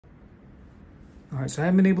All right, so I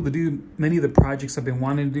haven't been able to do many of the projects I've been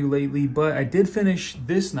wanting to do lately, but I did finish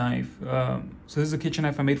this knife. So this is a kitchen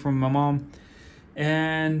knife I made for my mom.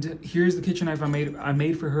 And here's the kitchen knife I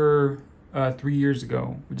made for her 3 years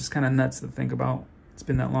ago, which is kind of nuts to think about. It's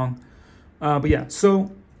been that long. But yeah,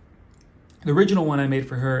 so the original one I made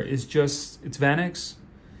for her is it's Vanax.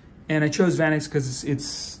 And I chose Vanax because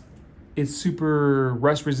it's super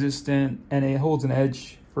rust resistant and it holds an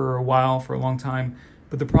edge for a while, for a long time.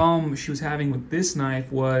 But the problem she was having with this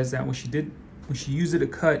knife was that when she used it to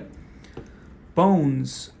cut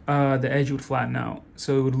bones, the edge would flatten out.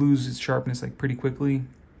 So it would lose its sharpness like pretty quickly.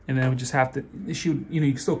 And then it would just have to, you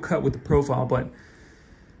can still cut with the profile, but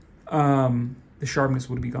the sharpness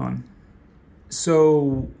would be gone.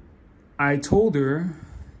 So I told her,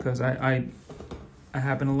 because I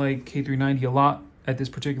happen to like K390 a lot at this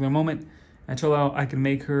particular moment, I told her I can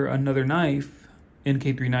make her another knife in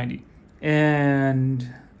K390.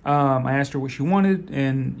 And I asked her what she wanted,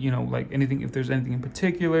 and like anything, if there's anything in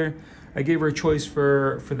particular. I gave her a choice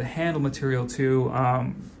for the handle material too.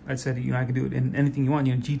 I said, I can do it in anything you want,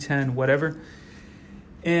 G10, whatever.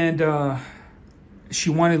 And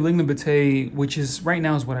she wanted lignum vitae, which is right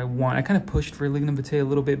now is what I want. I kind of pushed for lignum vitae a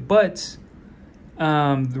little bit, but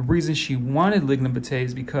the reason she wanted lignum vitae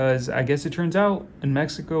is because I guess it turns out in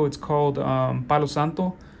Mexico it's called Palo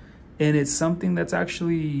Santo. And it's something that's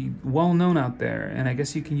actually well known out there. And I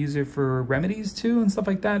guess you can use it for remedies too and stuff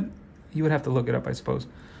like that. You would have to look it up, I suppose.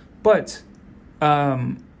 But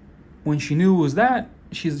when she knew it was that,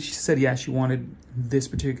 she said, yeah, she wanted this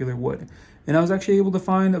particular wood. And I was actually able to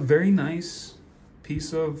find a very nice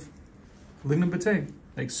piece of lignum vitae,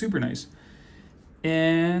 like super nice.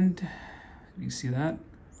 And you see that?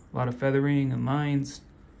 A lot of feathering and lines.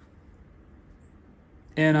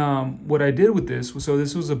 And what I did with this was, so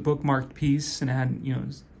this was a bookmarked piece, and it had,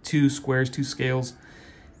 2 squares, 2 scales.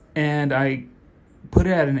 And I put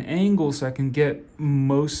it at an angle so I can get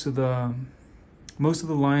most of the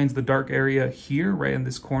lines, the dark area here, right in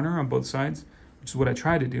this corner on both sides, which is what I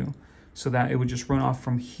tried to do, so that it would just run off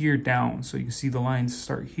from here down. So you can see the lines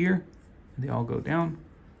start here, and they all go down.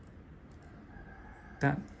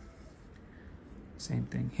 That. Same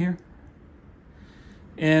thing here.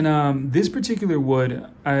 And this particular wood,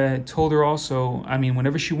 I told her also,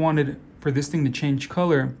 whenever she wanted for this thing to change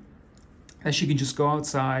color, that she could just go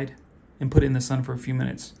outside and put it in the sun for a few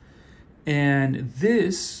minutes. And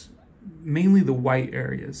this, mainly the white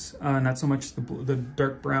areas, not so much the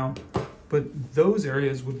dark brown, but those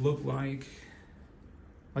areas would look like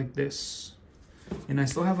this. And I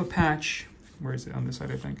still have a patch, where is it, on this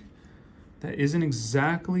side I think, that isn't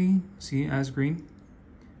exactly, see, as green.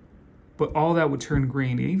 But all that would turn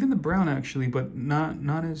green, even the brown actually, but not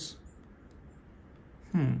as,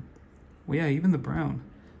 well, yeah, even the brown.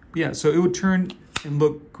 But yeah, so it would turn and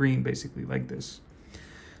look green basically like this.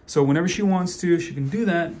 So whenever she wants to, she can do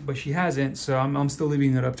that, but she hasn't, so I'm still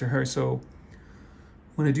leaving it up to her. So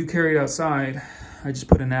when I do carry it outside, I just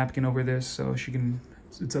put a napkin over this so she can,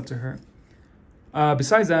 it's up to her.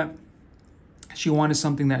 Besides that, she wanted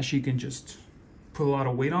something that she can just put a lot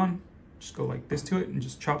of weight on. Just go like this to it and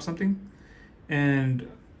just chop something. And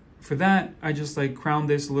for that, I just crowned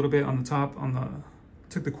this a little bit on the top,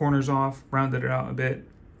 took the corners off, rounded it out a bit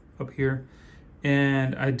up here,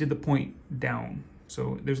 and I did the point down.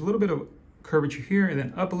 So there's a little bit of curvature here and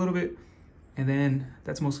then up a little bit, and then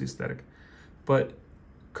that's mostly aesthetic, but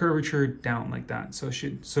curvature down like that. So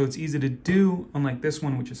it's easy to do, unlike this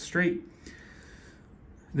one, which is straight.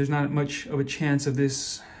 There's not much of a chance of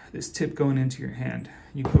this tip going into your hand.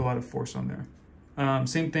 You put a lot of force on there.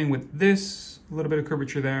 Same thing with this, a little bit of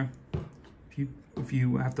curvature there. If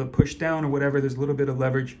you have to push down or whatever, there's a little bit of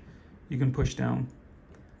leverage. You can push down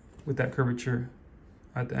with that curvature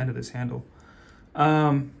at the end of this handle.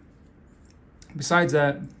 Besides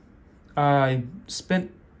that, I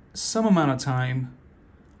spent some amount of time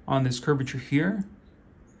on this curvature here.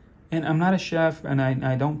 And I'm not a chef, and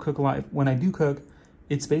I don't cook a lot. When I do cook,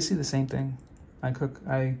 it's basically the same thing.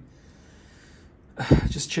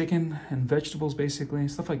 Just chicken and vegetables, basically,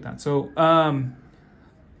 stuff like that. So I'm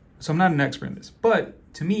not an expert in this, but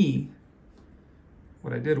to me,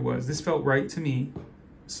 what I did was, this felt right to me.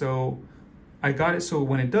 So I got it so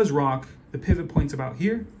when it does rock, the pivot point's about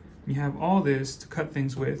here. You have all this to cut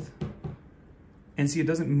things with, and see, it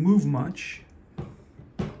doesn't move much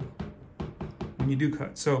when you do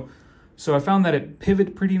cut. So I found that it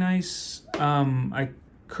pivoted pretty nice. I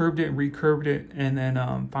curved it and recurved it, and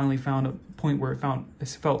then finally found a point where it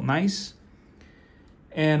felt nice.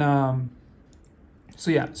 And so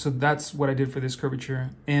yeah, so that's what I did for this curvature.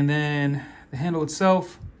 And then the handle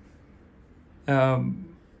itself,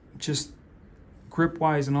 just grip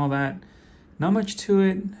wise and all that, Not much to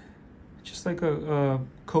it, just like a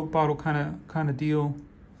Coke bottle kind of deal.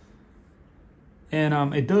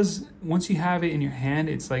 And it does, once you have it in your hand,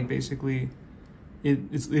 it's like basically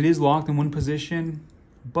it is locked in one position,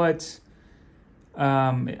 but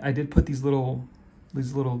I did put these little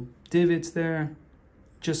divots there,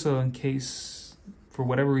 just so in case, for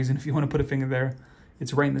whatever reason, if you want to put a finger there,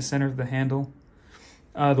 it's right in the center of the handle.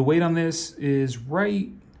 The weight on this is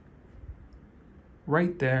right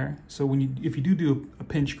there. So if you do a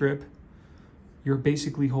pinch grip, you're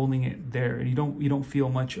basically holding it there, and you don't feel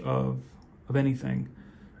much of anything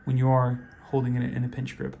when you are holding it in a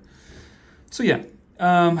pinch grip. So yeah,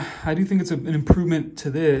 I do think it's an improvement to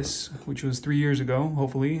this, which was 3 years ago.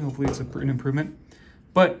 Hopefully it's an improvement.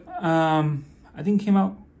 But I think it came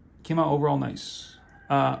out overall nice.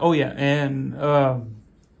 Oh yeah, and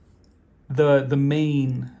the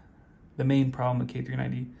main problem with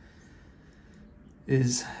K390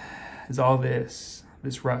 is all this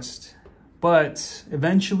rust. But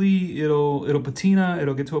eventually it'll patina.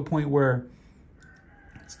 It'll get to a point where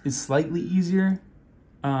it's slightly easier.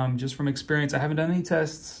 Just from experience, I haven't done any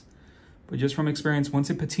tests, but just from experience, once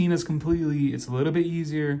it patinas completely, it's a little bit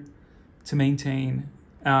easier to maintain.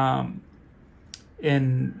 But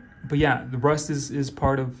yeah, the rust is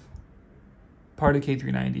part of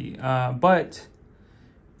K390. But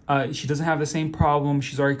she doesn't have the same problem.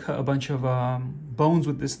 She's already cut a bunch of bones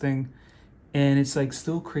with this thing, and it's like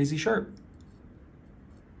still crazy sharp.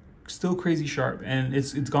 Still crazy sharp, and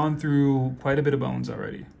it's gone through quite a bit of bones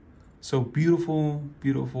already. So beautiful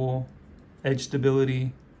edge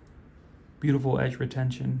stability, beautiful edge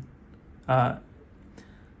retention,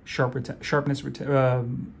 sharpness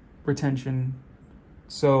retention.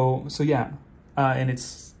 So yeah, and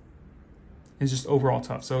it's just overall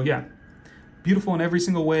tough. So yeah, beautiful in every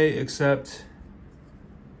single way except,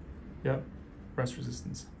 yep, rust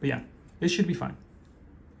resistance. But yeah, it should be fine.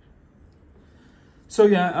 So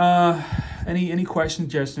yeah, any questions,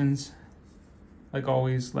 suggestions, like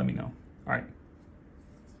always, let me know. All right,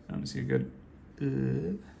 let me see a good,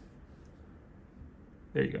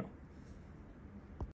 there you go.